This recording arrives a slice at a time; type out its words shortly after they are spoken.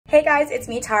Hey guys, it's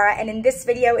me Tara, and in this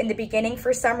video, in the beginning,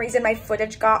 for some reason my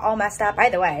footage got all messed up. By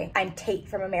the way, I'm Tate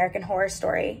from American Horror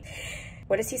Story.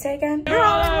 What does he say again? You're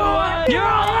all I want! You're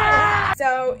all I want!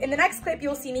 So in the next clip,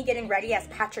 you'll see me getting ready as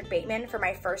Patrick Bateman for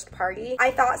my first party.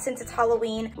 I thought since it's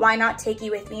Halloween, why not take you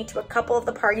with me to a couple of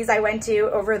the parties I went to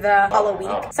over the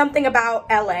Halloween. Something about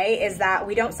LA is that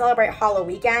we don't celebrate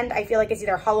Halloweekend. I feel like it's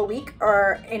either Halloweek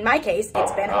or, in my case,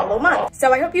 it's been Hallow month.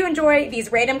 So I hope you enjoy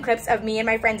these random clips of me and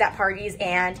my friends at parties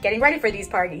and getting ready for these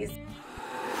parties.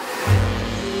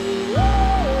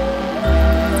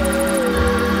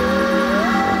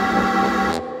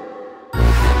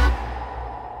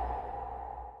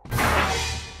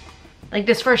 Like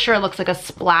this for sure looks like a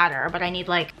splatter, but I need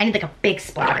like a big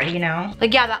splatter, you know?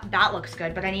 Like yeah, that looks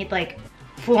good, but I need like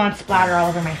full-on splatter all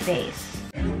over my face.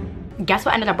 Guess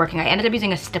what ended up working? I ended up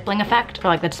using a stippling effect for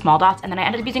like the small dots, and then I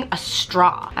ended up using a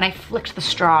straw. And I flicked the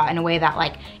straw in a way that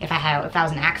like, if I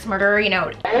was an axe murderer, you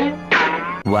know.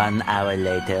 1 hour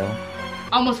later.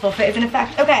 Almost full fit is in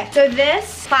effect. Okay, so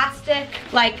this plastic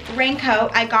like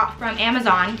raincoat I got from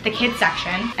Amazon, the kids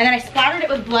section, and then I splattered it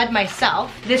with blood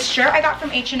myself. This shirt I got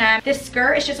from H&M. This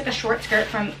skirt is just like a short skirt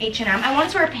from H&M. I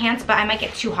wanted to wear pants, but I might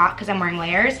get too hot because I'm wearing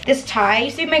layers. This tie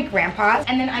used to be my grandpa's,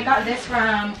 and then I got this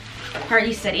from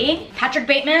Party City. Patrick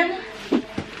Bateman,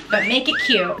 but make it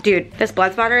cute. Dude, this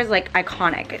blood splatter is like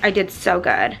iconic. I did so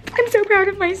good. I'm so proud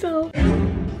of myself.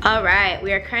 All right,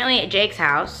 we are currently at Jake's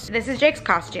house. This is Jake's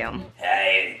costume.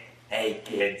 Hey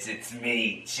kids, it's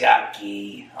me,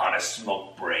 Chucky, on a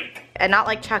smoke break. And not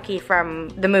like Chucky from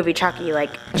the movie Chucky,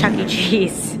 like Chuck E.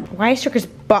 Cheese. Why is Chucky's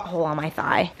butthole on my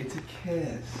thigh? It's a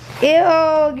kiss.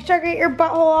 Ew, Chucky, get your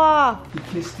butthole off. He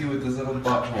kissed you with his little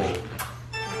butthole.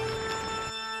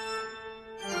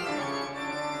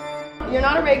 You're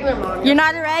not a regular mom. You're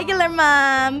not a regular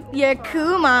mom. You're a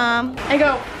cool mom. I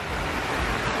go.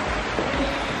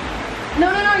 No,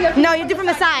 you have to No, you do from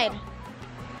the side.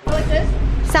 Go like this.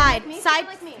 Side. Me? Side. Go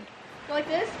like me. Go like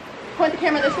this. Point the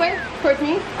camera this way. Towards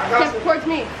me. Towards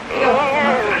me.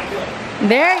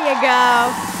 There you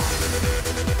go.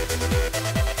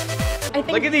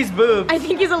 Look at these boobs. I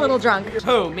think he's a little drunk.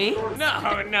 Who, me?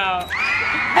 No.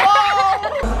 Whoa!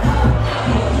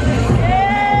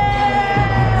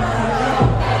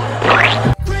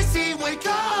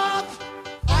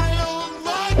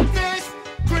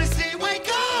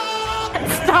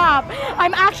 Stop!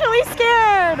 I'm actually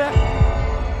scared!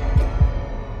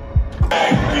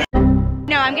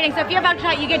 No, I'm getting Sophia a vodka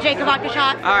shot, you get Jake a vodka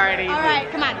shot. Alrighty. Alright,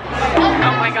 come on.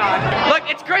 Oh my god. Look,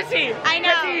 it's Chrissy! I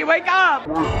know. Chrissy, wake up!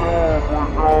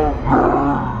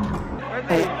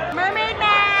 Mermaid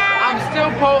Man! I'm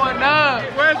still pulling up.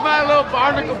 Where's my little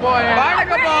barnacle boy at?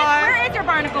 Barnacle boy! Where is your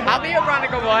barnacle boy? I'll be your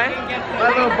barnacle boy. My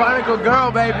little barnacle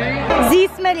girl, baby. Z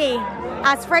Smitty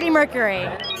as Freddie Mercury.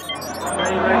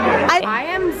 I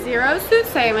am Zero Suit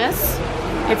Samus.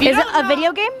 If you Is it a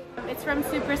video game? It's from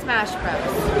Super Smash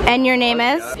Bros. And your name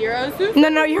is? Zero Suit?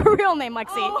 No, your real name,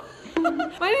 Lexi. Oh.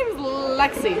 My name is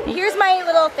Lexi. Here's my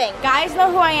little thing. Guys know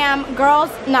who I am,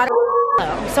 girls not a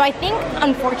so I think,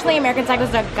 unfortunately, American Psycho is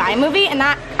a guy movie, and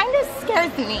that kind of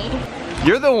scares me.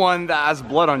 You're the one that has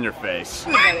blood on your face.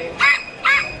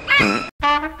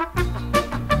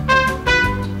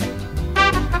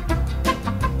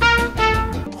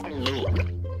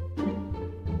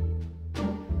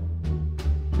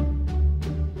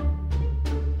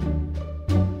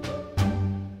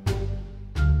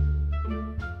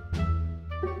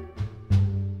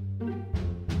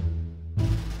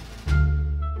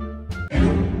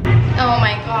 Oh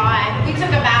my god. We took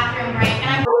a bathroom break and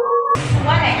I'm sweating.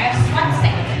 I have sweat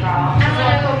stains, girl. I'm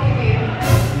gonna go pee.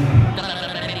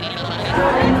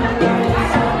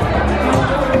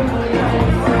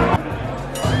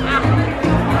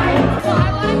 I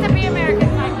wanted to be American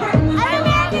Psycho. I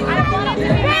wanted to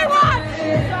be Baywatch!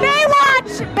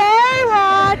 Baywatch!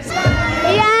 Baywatch!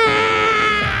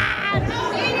 Yeah!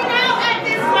 In now at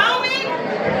this moment.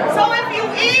 So if you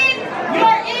in,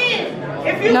 you're in.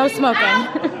 If you No smoking.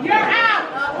 you're out.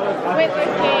 Wait,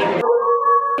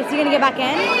 Is he gonna get back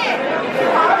in?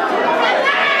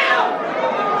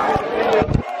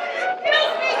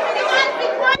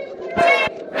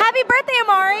 Happy birthday,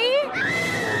 Amari!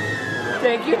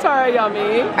 Thank you,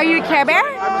 Tarayummy. Are you a Care Bear?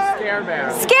 I'm a scare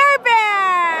bear. Scare Bear!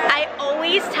 I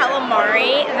always tell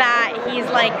Amari that he's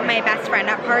like my best friend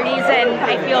at parties and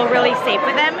I feel really safe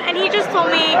with him. And he just told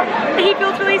me that he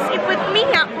feels really safe with me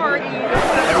at parties.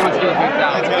 Everyone's getting kicked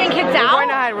out. Getting kicked out?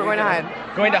 hide. We're going to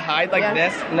hide. Going to hide like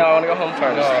this? No, I want to go home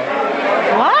first.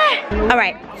 What? All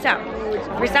right, so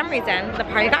for some reason, the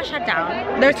party got shut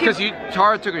down. There's Because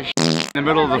Tara took a in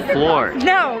the middle of the floor.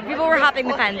 No, people were hopping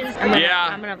the fence. I'm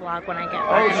gonna vlog when I get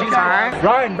back in the car.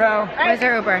 Ryan, bro. Where's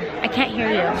our Uber? I can't hear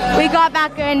you. We got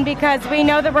back in because we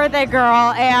know the birthday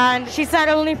girl, and she said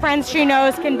only friends she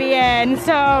knows can be in.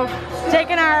 So,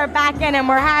 taking her back in, and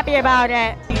we're happy about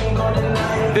it.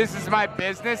 This is my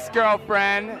business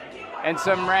girlfriend and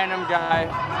some random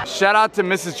guy. Shout out to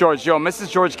Mrs. George. Yo,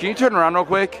 Mrs. George, can you turn around real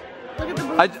quick?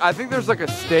 I think there's like a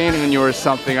stain in you or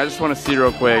something. I just want to see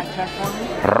real quick.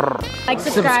 Like,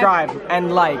 Subscribe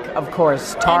and like, of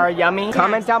course. Tarayummy.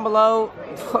 Comment down below.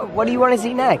 What do you want to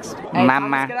see next? Hey,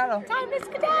 Mama. Time to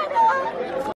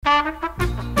skedaddle.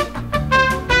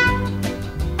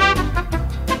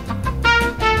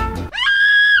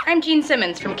 I'm Jean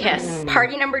Simmons from Kiss.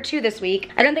 Party number 2 this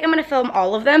week. I don't think I'm gonna film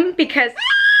all of them because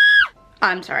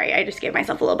I'm sorry, I just gave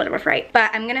myself a little bit of a fright. But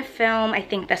I'm gonna film, I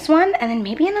think, this one and then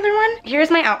maybe another one.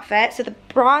 Here's my outfit. So the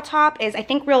bra top is, I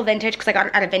think, real vintage because I got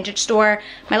it at a vintage store.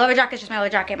 My leather jacket is just my leather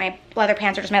jacket. My leather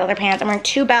pants are just my leather pants. I'm wearing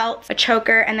 2 belts, a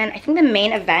choker, and then I think the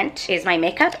main event is my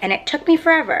makeup, and it took me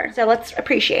forever. So let's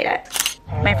appreciate it.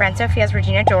 My friend Sophia's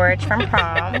Regina George from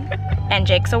prom, and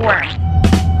Jake's a worm.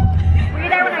 Were you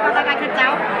there when I got that guy kicked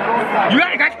out? You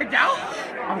got a guy kicked out?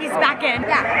 He's back in.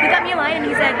 Yeah, he got me a line and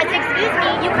he said, I said, excuse me,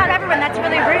 you cut everyone, that's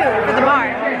really rude for the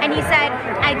bar. And he said,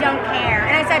 I don't care.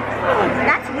 And I said,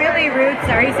 that's really rude,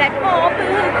 sir. He said, oh,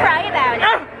 boo-hoo, cry about it.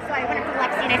 So I went up to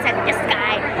Lexi and I said, this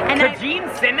guy. And to Jean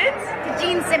Simmons? To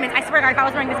Jean Simmons. I swear to God, if I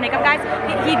was wearing this makeup, guys,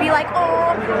 he'd be like,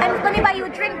 oh, and let me buy you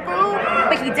a drink, boo.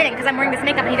 But he didn't because I'm wearing this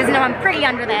makeup and he doesn't know I'm pretty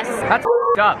under this. That's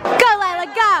up. Go, Lila,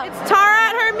 go. It's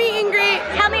Tara at her meet and greet.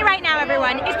 Tell me right now,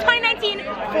 everyone, is 2019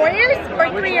 4 years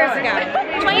or 3 years ago?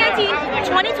 2019,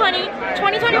 2020,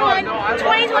 2021,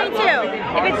 2022.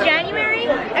 If it's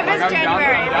January, it was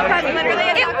January because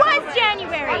literally it was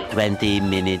January. 20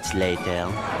 minutes later.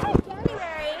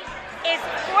 January is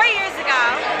 4 years ago.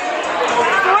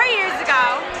 4 years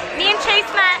ago, me and Chase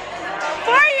met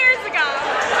 4 years ago.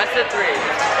 I said 3.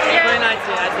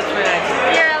 2019. I said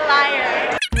 2019. You're a liar.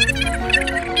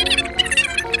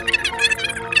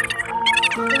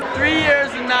 3 years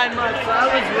and 9 months. I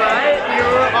was right. You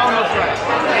were almost right.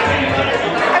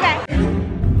 Okay.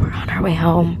 We're on our way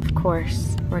home, of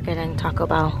course. We're getting Taco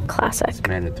Bell. Classic. It's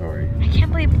mandatory. I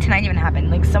can't believe tonight even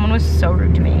happened. Like, someone was so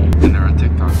rude to me. And they're on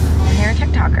TikTok. And they're a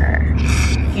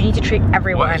TikToker. You need to treat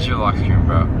everyone. What is your lock screen,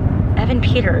 bro? Evan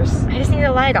Peters. I just need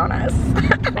a light on us.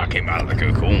 I came out of the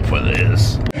cocoon for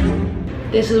this.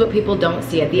 This is what people don't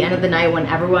see. At the end of the night, when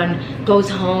everyone goes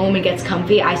home and gets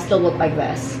comfy, I still look like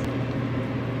this.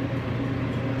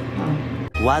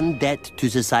 One debt to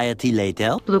society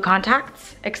later. Blue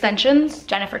contacts, extensions,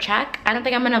 Jennifer check. I don't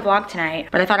think I'm gonna vlog tonight,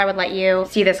 but I thought I would let you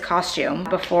see this costume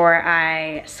before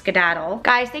I skedaddle.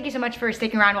 Guys, thank you so much for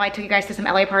sticking around while I took you guys to some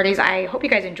LA parties. I hope you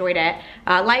guys enjoyed it.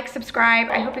 Like, subscribe.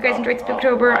 I hope you guys enjoyed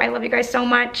Spooktober. I love you guys so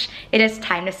much. It is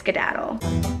time to skedaddle.